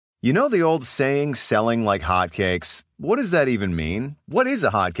You know the old saying, selling like hotcakes? What does that even mean? What is a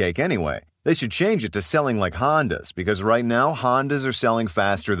hotcake anyway? They should change it to selling like Hondas, because right now Hondas are selling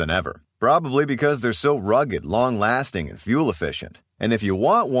faster than ever. Probably because they're so rugged, long-lasting, and fuel-efficient. And if you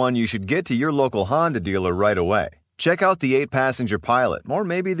want one, you should get to your local Honda dealer right away. Check out the 8-passenger Pilot, or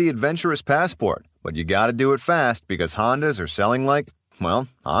maybe the adventurous Passport. But you gotta do it fast, because Hondas are selling like, well,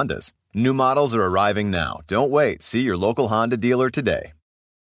 Hondas. New models are arriving now. Don't wait. See your local Honda dealer today.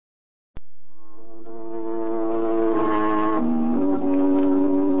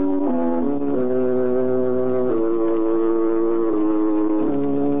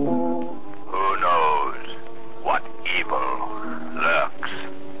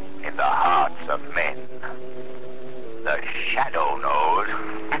 Of men. The Shadow knows.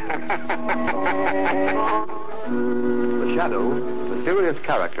 The Shadow, the mysterious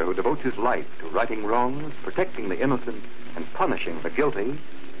character who devotes his life to righting wrongs, protecting the innocent, and punishing the guilty,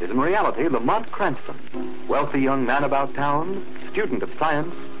 is in reality Lamont Cranston, wealthy young man about town, student of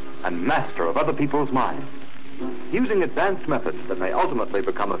science, and master of other people's minds. Using advanced methods that may ultimately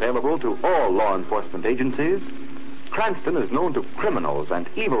become available to all law enforcement agencies, Cranston is known to criminals and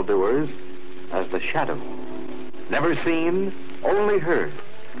evildoers as the Shadow. Never seen, only heard,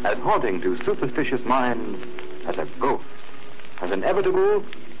 as haunting to superstitious minds, as a ghost, as inevitable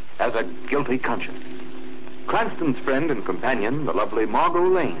as a guilty conscience. Cranston's friend and companion, the lovely Margot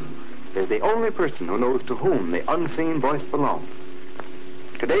Lane, is the only person who knows to whom the unseen voice belongs.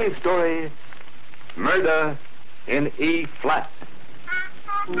 Today's story, Murder in E-Flat.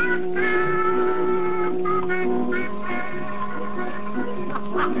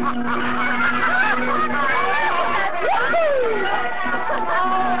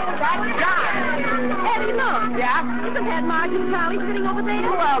 Eddie, look. Yeah? Isn't that Martin Charlie sitting over there?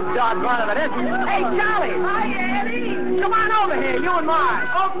 Well, doggone it, it is. Hey, Charlie. Hi, Eddie. Come on over here, you and Marge.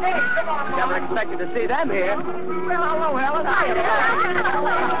 Okay, come on. Never expected to see them here. Well, hello, Helen. Hi,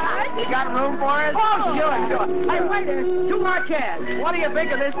 you got room for us? Oh, sure. Hey, waiter, 2 more chairs. What do you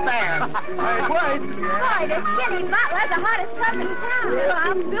think of this band? Hey, wait. Boy, this Jimmy Butler's the hottest pup in town. Well,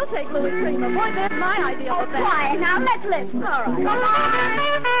 I'll still take Louis Creamer. Boy, that's my idea of a band. Quiet now, let's listen. All right. Come on.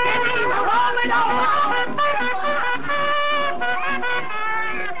 Jimmy, roll it over.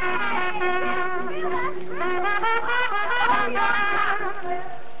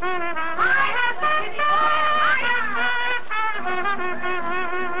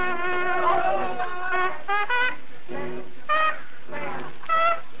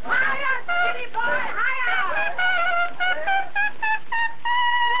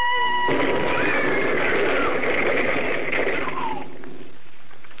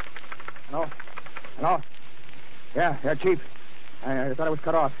 Hello? Yeah, Chief. I thought it was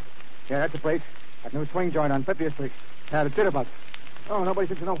cut off. Yeah, that's the place. That new swing joint on 50th Street. Yeah, the jitterbug. Oh, nobody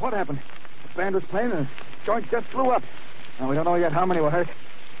seems to know what happened. The band was playing and the joint just blew up. Now, we don't know yet how many were hurt.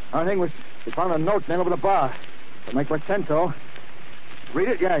 Our thing was, we found a note nailed over the bar. To make what sense, though. Read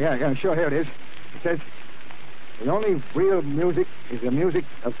it? Yeah, sure, here it is. It says, the only real music is the music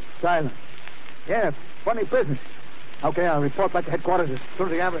of silence. Yeah, funny business. Okay, I'll report back to headquarters as soon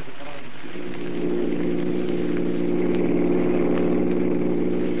as the ambulance is coming.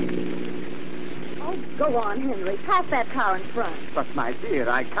 Go on, Henry. Pass that car in front. But, my dear,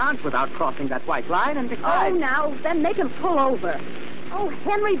 I can't without crossing that white line, and besides... Oh, now, then make him pull over. Oh,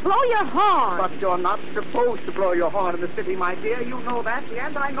 Henry, blow your horn. But you're not supposed to blow your horn in the city, my dear. You know that. The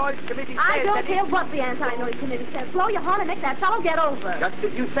Anti-Noise Committee says I don't care what the Anti-Noise Committee says. Blow your horn and make that fellow get over. Just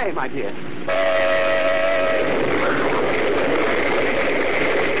as you say, my dear.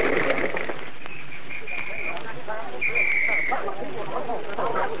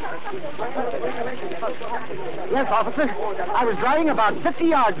 Yes, officer. I was driving about 50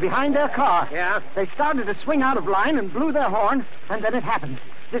 yards behind their car. Yeah? They started to swing out of line and blew their horn, and then it happened.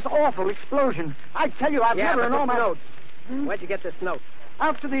 This awful explosion. I tell you, I've never known my... note. Where'd you get this note?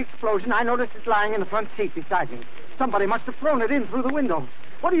 After the explosion, I noticed it lying in the front seat beside me. Somebody must have thrown it in through the window.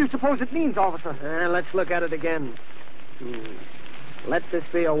 What do you suppose it means, officer? Let's look at it again. Let this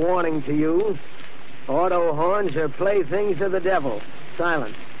be a warning to you. Auto horns are playthings of the devil.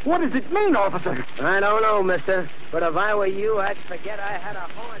 Silence. What does it mean, officer? I don't know, mister. But if I were you, I'd forget I had a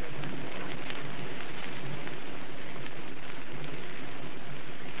horn.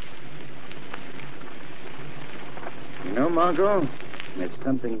 You know, Margot, there's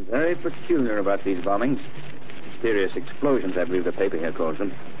something very peculiar about these bombings. Mysterious explosions, I believe the paper here calls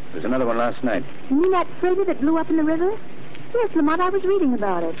them. There's another one last night. You mean that freighter that blew up in the river? Yes, Lamont, I was reading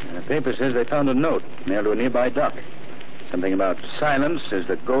about it. And the paper says they found a note nailed to a nearby dock. Something about silence is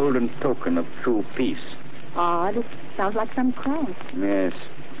the golden token of true peace. Odd. It sounds like some crank. Yes.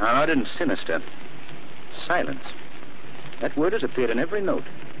 Hard and sinister. Silence. That word has appeared in every note.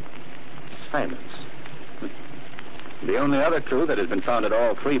 Silence. The only other clue that has been found at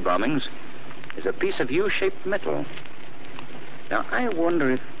all 3 bombings is a piece of U-shaped metal. Now, I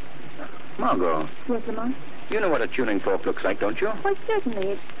wonder if... Margot. Yes, Lamont? You know what a tuning fork looks like, don't you? Why, certainly.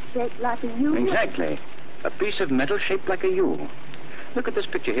 It's shaped like a U. Exactly. A piece of metal shaped like a U. Look at this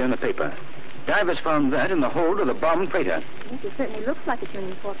picture here in the paper. Divers found that in the hold of the bombed freighter. Yes, it certainly looks like a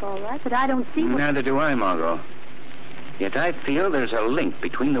tuning fork, all right, but I don't see what... Neither do I, Margot. Yet I feel there's a link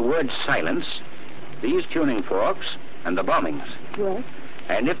between the word silence, these tuning forks, and the bombings. Yes?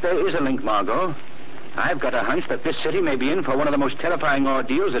 And if there is a link, Margot, I've got a hunch that this city may be in for one of the most terrifying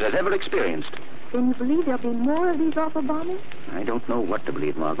ordeals it has ever experienced. Then you believe there'll be more of these awful bombings? I don't know what to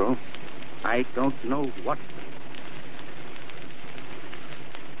believe, Margot. I don't know what...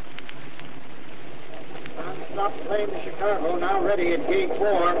 Non-stop plane to Chicago, now ready at gate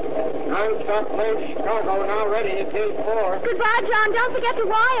 4. Non-stop plane to Chicago, now ready at gate 4. Goodbye, John. Don't forget to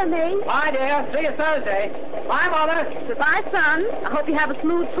wire me. Bye, dear. See you Thursday. Bye, Mother. Goodbye, son. I hope you have a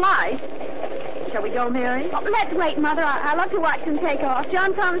smooth flight. Shall we go, Mary? Oh, let's wait, Mother. I love to watch them take off.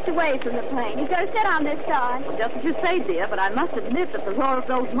 John promised to wave from the plane. He's going to sit on this side. Well, just as you say, dear, but I must admit that the roar of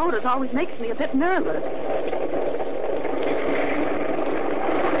those motors always makes me a bit nervous.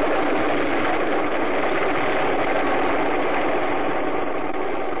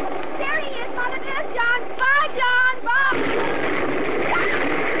 There he is, Mother. There's John. Bye, John. Bye.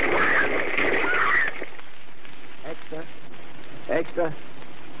 Extra.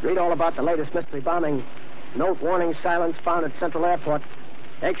 Read all about the latest mystery bombing. Note warning silence found at Central Airport.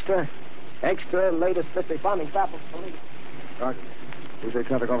 Extra. Latest mystery bombing baffles police. Sergeant, you say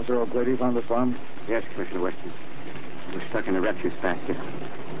traffic officer O'Grady found this bomb? Yes, Commissioner Weston. It was stuck in the refuse basket.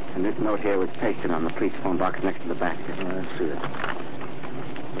 And this note here was pasted on the police phone box next to the basket. I see it.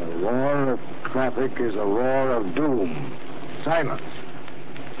 The roar of traffic is a roar of doom. Silence.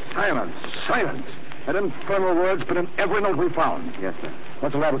 That infernal word's been in every note we found. Yes, sir.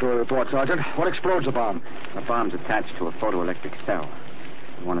 What's the laboratory report, Sergeant? What explodes the bomb? The bomb's attached to a photoelectric cell.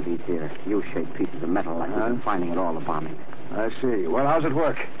 One of these here U-shaped pieces of metal like we've been finding at all the bombings. I see. Well, how's it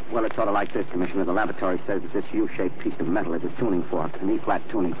work? Well, it's sort of like this, Commissioner. The laboratory says that this U-shaped piece of metal is a tuning fork, an E-flat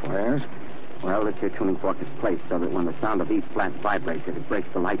tuning fork. Yes? Well, this here tuning fork is placed so that when the sound of E-flat vibrates, it breaks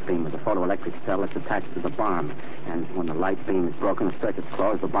the light beam of the photoelectric cell that's attached to the bomb. And when the light beam is broken, the circuit's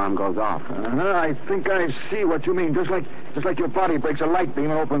closed, the bomb goes off. I think I see what you mean. Just like your body breaks a light beam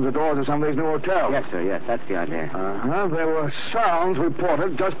and opens the doors of somebody's new hotel. Yes, sir, yes. That's the idea. There were sounds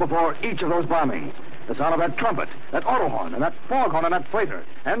reported just before each of those bombings. The sound of that trumpet, that auto horn, and that foghorn on that freighter,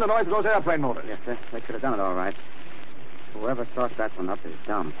 and the noise of those airplane motors. Yes, sir. They could have done it all right. Whoever thought that one up is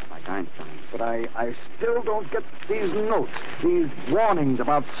dumb, like Einstein. But I still don't get these notes, these warnings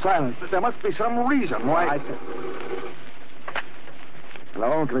about silence. There must be some reason why...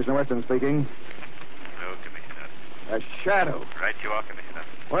 Hello, Commissioner Weston speaking. Hello, Commissioner. A shadow. Right you are, Commissioner.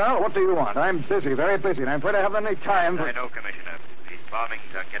 Well, what do you want? I'm busy, very busy, and I'm afraid I haven't any time for... I know, Commissioner. These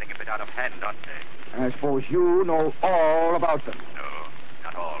bombings are getting a bit out of hand, aren't they? I suppose you know all about them. No,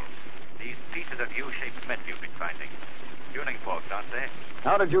 not all. These pieces of U-shaped metal you've been finding. Tuning forks, aren't they?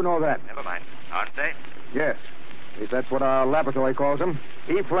 How did you know that? Never mind. Aren't they? Yes. At least that's what our laboratory calls them.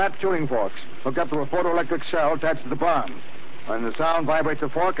 E-flat tuning forks, hooked up to a photoelectric cell attached to the bomb. When the sound vibrates the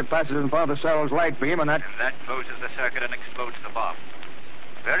fork, it passes in front of the cell's light beam, and that closes the circuit and explodes the bomb.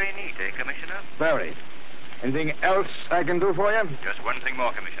 Very neat, eh, Commissioner? Very. Anything else I can do for you? Just one thing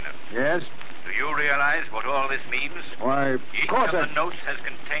more, Commissioner. Yes? Do you realize what all this means? Why, Each of the notes has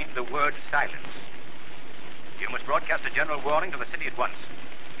contained the word silence. You must broadcast a general warning to the city at once.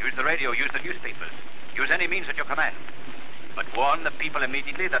 Use the radio, use the newspapers. Use any means at your command. But warn the people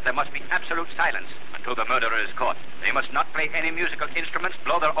immediately that there must be absolute silence until the murderer is caught. They must not play any musical instruments,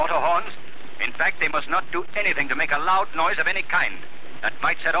 blow their auto horns. In fact, they must not do anything to make a loud noise of any kind that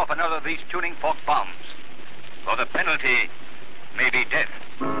might set off another of these tuning fork bombs. For the penalty may be death.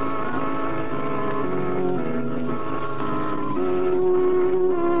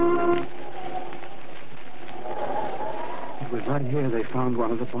 It was right here they found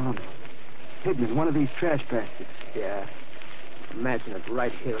one of the bombs. Hidden in one of these trash baskets. Yeah. Imagine it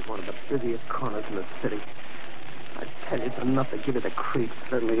right here at one of the busiest corners in the city. I tell you, it's enough to give it the creeps.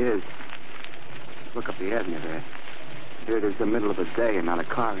 Certainly is. Look up the avenue there. Here it is the middle of the day and not a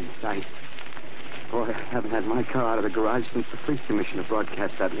car in sight. Boy, I haven't had my car out of the garage since the police commissioner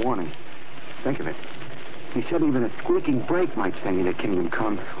broadcast that warning. Think of it. He said even a squeaking brake might send you to Kingdom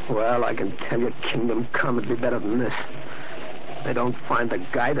Come. Well, I can tell you, Kingdom Come would be better than this. They don't find the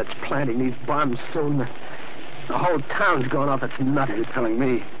guy that's planting these bombs soon. The whole town's going off its nut. You're telling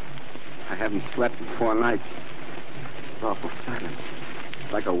me. I haven't slept in 4 nights. Awful silence.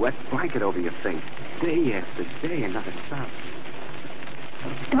 Like a wet blanket over your face. Day after day, and not a sound.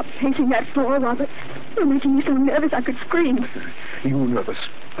 Stop pacing that floor, Robert. You're making me so nervous I could scream. You nervous?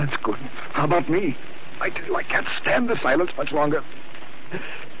 That's good. How about me? I tell you, I can't stand the silence much longer.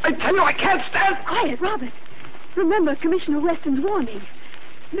 I tell you, I can't stand... Quiet, Robert. Remember Commissioner Weston's warning.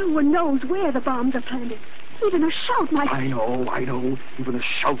 No one knows where the bombs are planted. Even a shout might... I know. Even a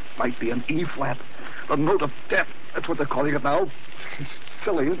shout might be an E-flat. A note of death. That's what they're calling it now. It's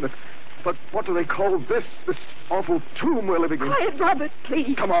silly, isn't it? But what do they call this awful tomb we're living in? Quiet, Robert,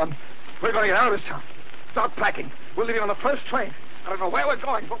 please. Come on. We're going to get out of this town. Start packing. We're leaving on the first train. I don't know where we're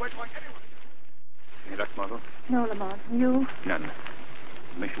going, but we're going anyway. Any luck, Margot? No, Lamont. You? None.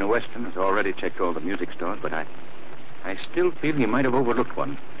 Commissioner Weston has already checked all the music stores, but I still feel he might have overlooked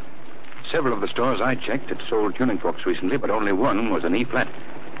one. Several of the stores I checked had sold tuning forks recently, but only one was an E-flat.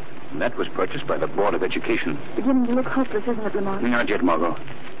 And that was purchased by the Board of Education. Beginning to look hopeless, isn't it, Lamont? Not yet, Margot.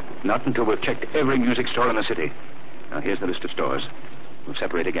 Not until we've checked every music store in the city. Now, here's the list of stores. We'll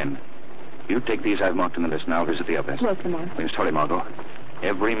separate again. You take these I've marked on the list, and I'll visit the others. Yes, Lamont. We must hurry, Margot.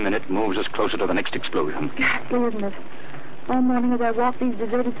 Every minute moves us closer to the next explosion. Ghastly, isn't it? All morning as I walked these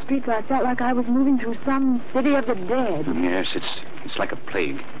deserted streets, I felt like I was moving through some city of the dead. Yes, it's like a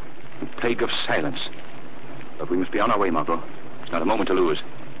plague. A plague of silence. But we must be on our way, Margot. It's not a moment to lose.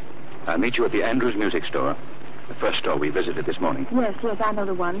 I'll meet you at the Andrews Music Store. The first store we visited this morning. Yes, I know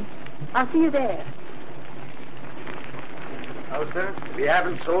the one. I'll see you there. Oh, sir, we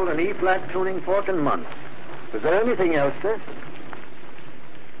haven't sold an E-flat tuning fork in months. Is there anything else, sir?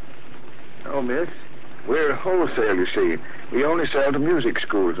 No, miss. We're wholesale, you see. We only sell to music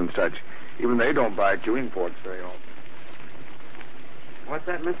schools and such. Even they don't buy tuning forks very often. What's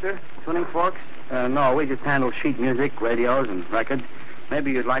that, mister? Tuning forks? No, we just handle sheet music, radios, and records.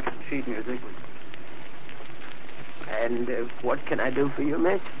 Maybe you'd like some sheet music. And what can I do for you,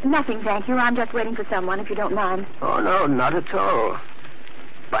 miss? Nothing, thank you. I'm just waiting for someone, if you don't mind. Oh, no, not at all.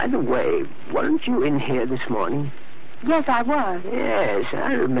 By the way, weren't you in here this morning? Yes, I was. Yes,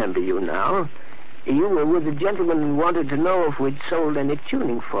 I remember you now. You were with a gentleman who wanted to know if we'd sold any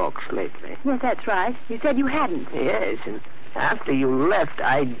tuning forks lately. Yes, that's right. You said you hadn't. Yes, and after you left,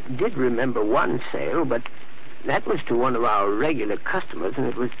 I did remember one sale, but that was to one of our regular customers, and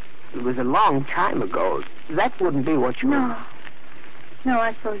it was a long time ago. That wouldn't be what you... No,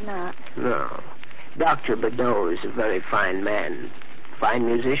 I suppose not. No. Dr. Bedeau is a very fine man. Fine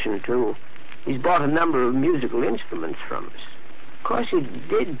musician, too. He's bought a number of musical instruments from us. Of course, it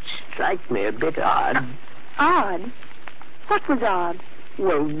did strike me a bit odd. Odd? What was odd?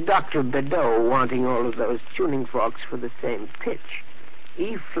 Well, Dr. Bedeau wanting all of those tuning forks for the same pitch.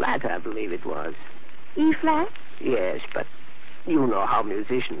 E-flat, I believe it was. E-flat? Yes, but you know how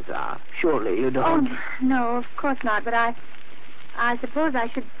musicians are. Surely you don't... Oh, no, of course not, but I suppose I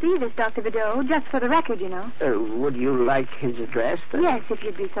should see this Dr. Bedeau, just for the record, you know. Would you like his address, then? Yes, if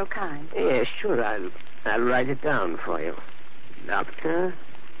you'd be so kind. Yes, sure, I'll write it down for you. Dr.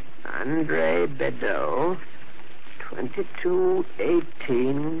 Andre Bedeau,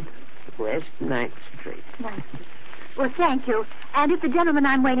 2218 West 9th Street. 9th Street. Well, thank you. And if the gentleman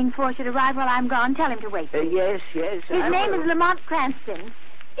I'm waiting for should arrive while I'm gone, tell him to wait. Yes. His name is Lamont Cranston.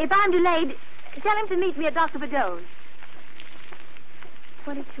 If I'm delayed, tell him to meet me at Dr. Bedeau's.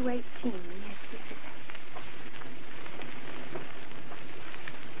 2218.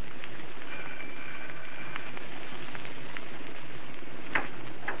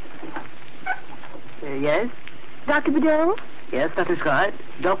 Yes. Yes? Dr. Bedeau? Yes, that is right.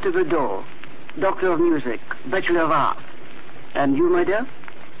 Dr. Bedeau. Doctor of Music. Bachelor of Arts. And you, my dear?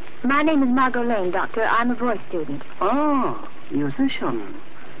 My name is Margot Lane, Doctor. I'm a voice student. Oh, musician.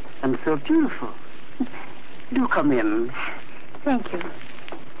 And so beautiful. Do come in. Thank you.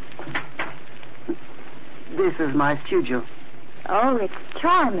 This is my studio. Oh, it's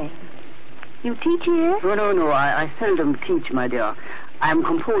charming. You teach here? Oh, no. I seldom teach, my dear. I'm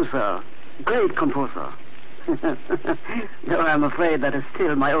composer. Great composer. Though I'm afraid that is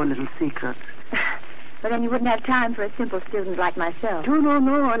still my own little secret. But then you wouldn't have time for a simple student like myself. No.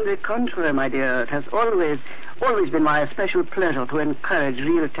 On the contrary, my dear. It has always been my especial pleasure to encourage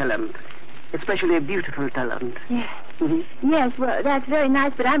real talent. Especially beautiful talent. Yes. Mm-hmm. Yes, well, that's very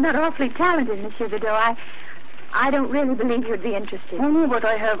nice, but I'm not awfully talented, Monsieur Bedeau. I don't really believe you'd be interested. Oh, no, but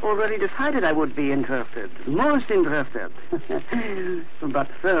I have already decided I would be interested. Most interested. But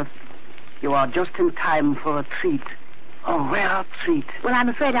first, you are just in time for a treat. A rare treat. Well, I'm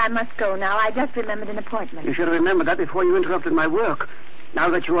afraid I must go now. I just remembered an appointment. You should remember that before you interrupted my work. Now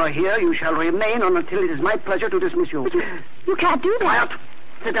that you are here, you shall remain on until it is my pleasure to dismiss you. But you can't do that. Quiet.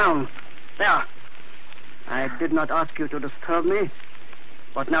 Sit down. There. I did not ask you to disturb me,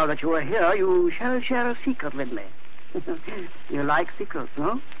 but now that you are here, you shall share a secret with me. You like secrets,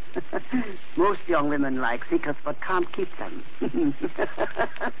 no? Most young women like secrets, but can't keep them.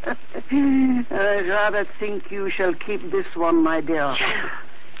 I'd rather think you shall keep this one, my dear.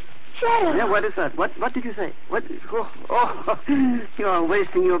 Shadow. Yeah, what is that? What did you say? What? Oh, you are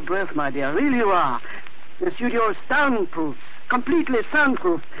wasting your breath, my dear. Really you are. The studio is soundproof, completely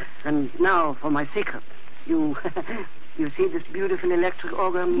soundproof. And now for my secret. You see this beautiful electric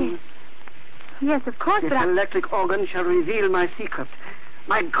organ? Yes. Yes, of course, This but electric organ shall reveal my secret,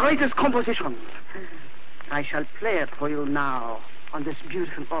 my greatest composition. I shall play it for you now on this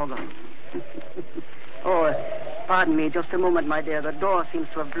beautiful organ. Oh, pardon me, just a moment, my dear. The door seems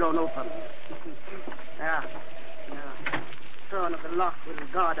to have blown open. Yeah. Turn of the lock will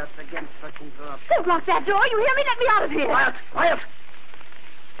guard us against such interruption. Don't lock that door. You hear me? Let me out of here. Quiet!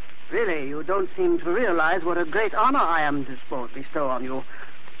 Really, you don't seem to realize what a great honor I am to bestow on you.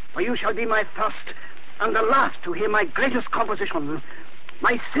 For you shall be my first and the last to hear my greatest composition.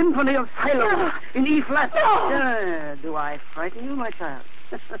 My Symphony of Silence in E flat. No. Do I frighten you, my child?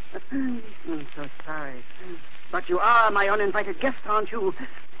 I'm so sorry. But you are my uninvited guest, aren't you?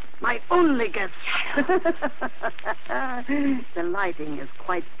 My only guest. The lighting is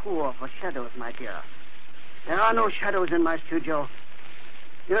quite poor for shadows, my dear. There are no shadows in my studio.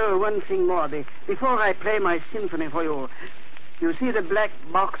 Oh, one thing more. Before I play my symphony for you, you see the black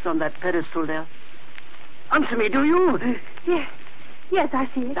box on that pedestal there? Answer me, do you? Yes, I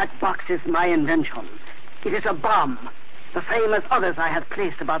see it. That box is my invention. It is a bomb, the same as others I have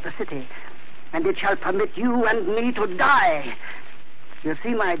placed about the city. And it shall permit you and me to die. You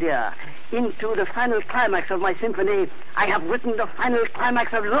see, my dear, into the final climax of my symphony, I have written the final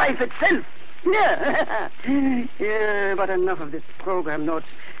climax of life itself. Yeah, but enough of this program notes.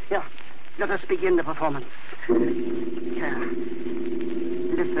 Yeah, let us begin the performance. Yeah.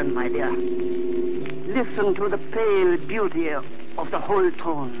 Listen, my dear. Listen to the pale beauty of the whole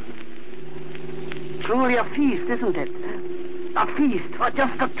tone. Truly a feast, isn't it? A feast for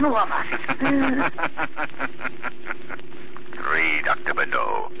just the two of us. 3, Dr.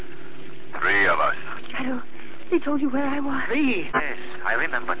 Bedeau. 3 of us. Shadow, they told you where I was. 3. Yes, I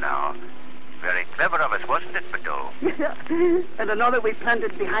remember now. Very clever of us, wasn't it, Bedeau? Yeah. And another we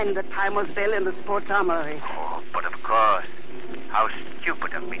planted behind the Timer's Bell in the Sports Armory. Oh, but of course. How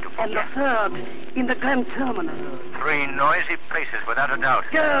stupid of me to And the forget. 3rd in the Grand Terminal. 3 noisy places, without a doubt.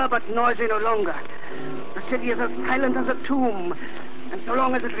 Yeah, but noisy no longer. The city is as silent as a tomb. And so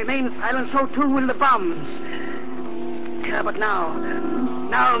long as it remains silent, so too will the bombs. Yeah, but now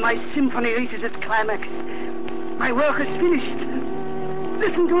my symphony reaches its climax. My work is finished.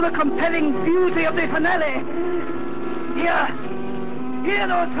 Listen to the compelling beauty of the finale. Hear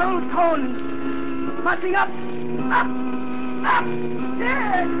those whole tones marching up.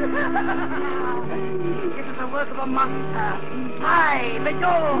 Yes! It is the work of a master. I,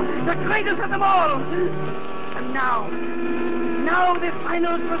 Bedeau, the greatest of them all. And now the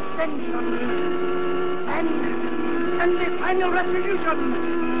final suspension. And the final retribution.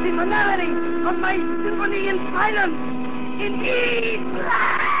 The finality of my symphony in silence. In E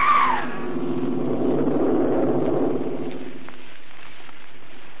flat!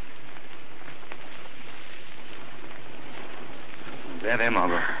 There,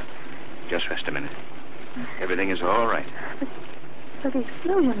 Margot. Just rest a minute. Everything is all right. But the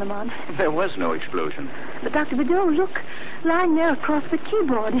explosion, Lamont. There was no explosion. But Dr. Bedeau, look. Lying there across the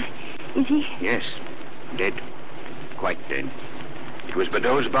keyboard. Is he? Yes. Dead. Quite dead. It was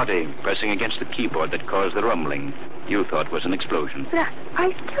Bedeau's body pressing against the keyboard that caused the rumbling you thought was an explosion. But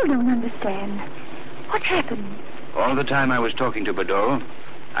I still don't understand. What happened? All the time I was talking to Bedeau,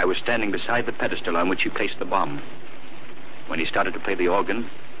 I was standing beside the pedestal on which he placed the bomb. When he started to play the organ,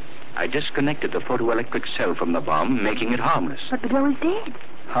 I disconnected the photoelectric cell from the bomb, making it harmless. But Bedeau is dead.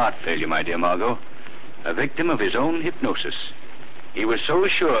 Heart failure, my dear Margot. A victim of his own hypnosis. He was so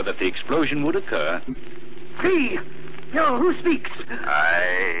sure that the explosion would occur. Free! No, who speaks?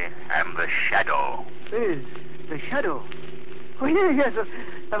 I am the Shadow. The Shadow. Oh, yes,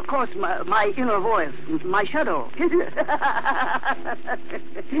 of course, my inner voice, my shadow. The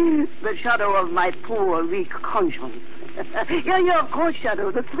shadow of my poor, weak conscience. Yeah, of course,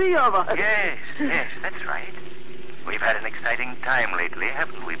 Shadow, the 3 of us. Yes, that's right. We've had an exciting time lately,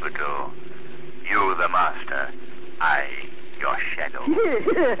 haven't we, Bedeau? You, the master. I, your shadow.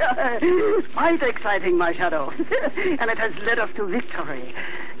 Quite exciting, my shadow. And it has led us to victory.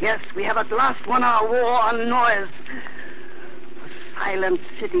 Yes, we have at last won our war on noise. Silent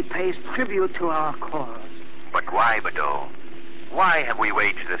City pays tribute to our cause. But why, Badeau? Why have we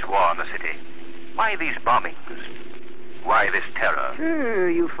waged this war on the city? Why these bombings? Why this terror?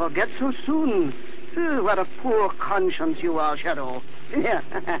 You forget so soon. What a poor conscience you are, Shadow.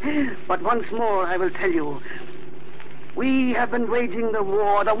 But once more, I will tell you. We have been waging the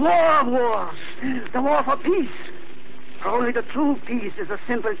war of wars, the war for peace. For only the true peace is a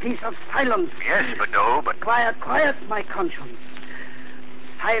simple peace of silence. Yes, Badeau, but... Quiet, my conscience.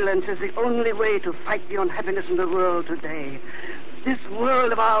 Silence is the only way to fight the unhappiness in the world today. This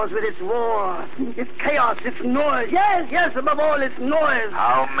world of ours with its war, its chaos, its noise. Yes, above all, its noise.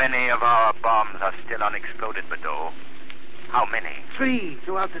 How many of our bombs are still unexploded, Badeau? How many? 3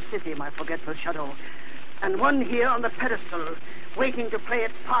 throughout the city, my forgetful Shadow. And 1 here on the pedestal, waiting to play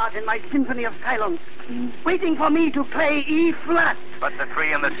its part in my symphony of silence. Waiting for me to play E flat. But the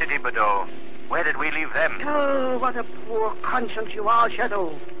 3 in the city, Badeau, where did we leave them? Oh, what a poor conscience you are,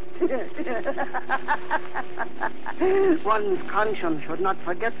 Shadow. One's conscience should not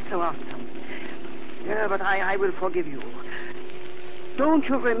forget so often. Yeah, but I will forgive you. Don't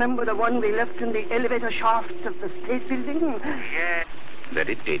you remember the one we left in the elevator shaft of the State Building? Yes. That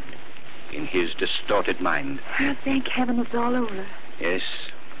it did. In his distorted mind. Oh, thank heaven it's all over. Yes,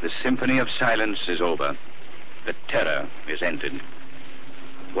 the symphony of silence is over. The terror is ended.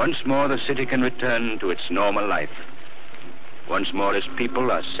 Once more the city can return to its normal life. Once more its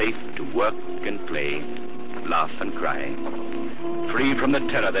people are safe to work and play, laugh and cry. Free from the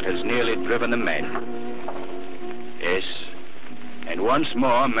terror that has nearly driven them mad. Yes, and once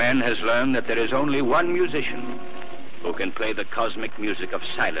more man has learned that there is only one musician who can play the cosmic music of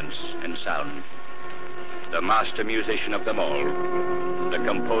silence and sound. The master musician of them all. The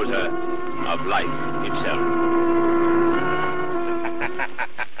composer of life itself.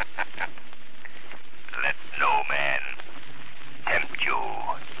 Let no man tempt you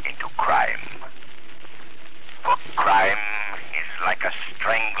into crime. For crime is like a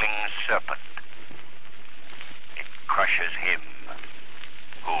strangling serpent. It crushes him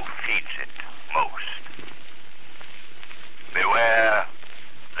who feeds it most. Beware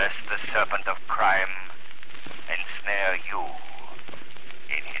lest the serpent of crime ensnare you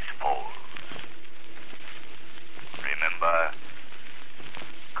in his folds. Remember,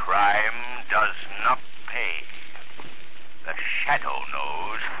 crime does not pay. The shadow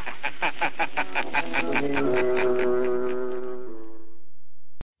knows.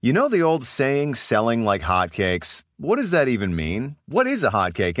 You know the old saying, selling like hotcakes? What does that even mean? What is a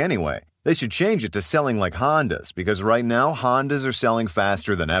hotcake anyway? They should change it to selling like Hondas, because right now Hondas are selling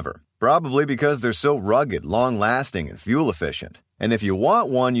faster than ever. Probably because they're so rugged, long-lasting, and fuel-efficient. And if you want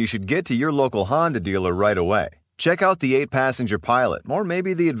one, you should get to your local Honda dealer right away. Check out the 8-passenger Pilot, or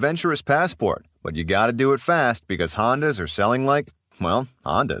maybe the adventurous Passport. But you gotta do it fast, because Hondas are selling like, well,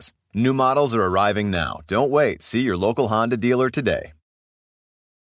 Hondas. New models are arriving now. Don't wait. See your local Honda dealer today.